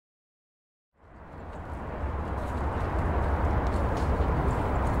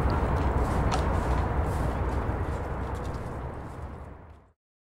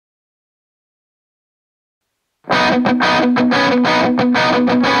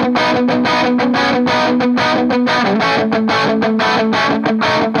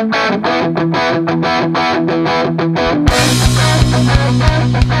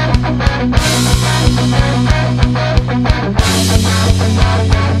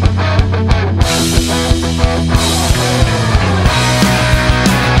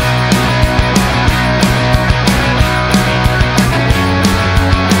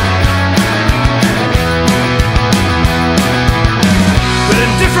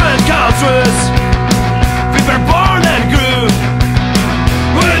We were born and grew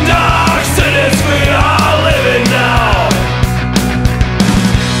in dark cities we are living now.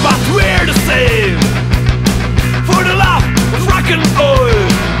 But we're the same for the love of rock and roll,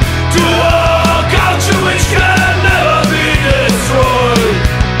 to a culture which can never be destroyed.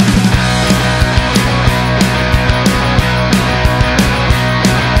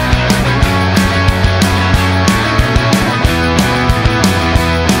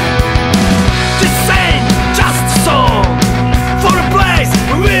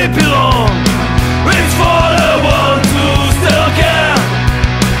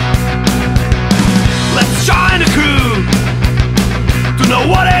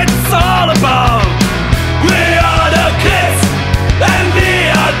 What it's all about. We are the kids, and we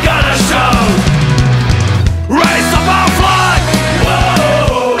are gonna show. Raise up our flag,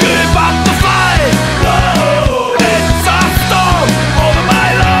 whoa. Keep up the fight, whoa. It's a storm over my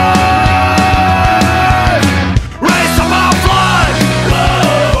life. Raise up our flag,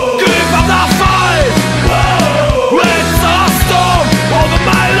 whoa. Keep up the fight, whoa. It's a storm over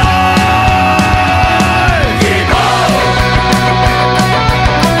my life.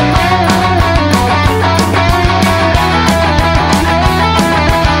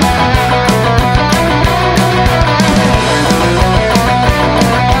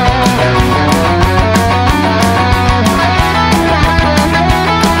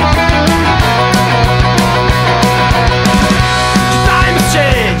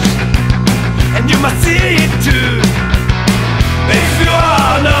 You must see it too, if you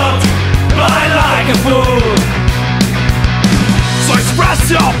are not blind like a fool. So express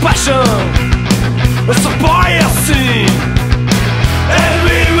your passion, support your scene, and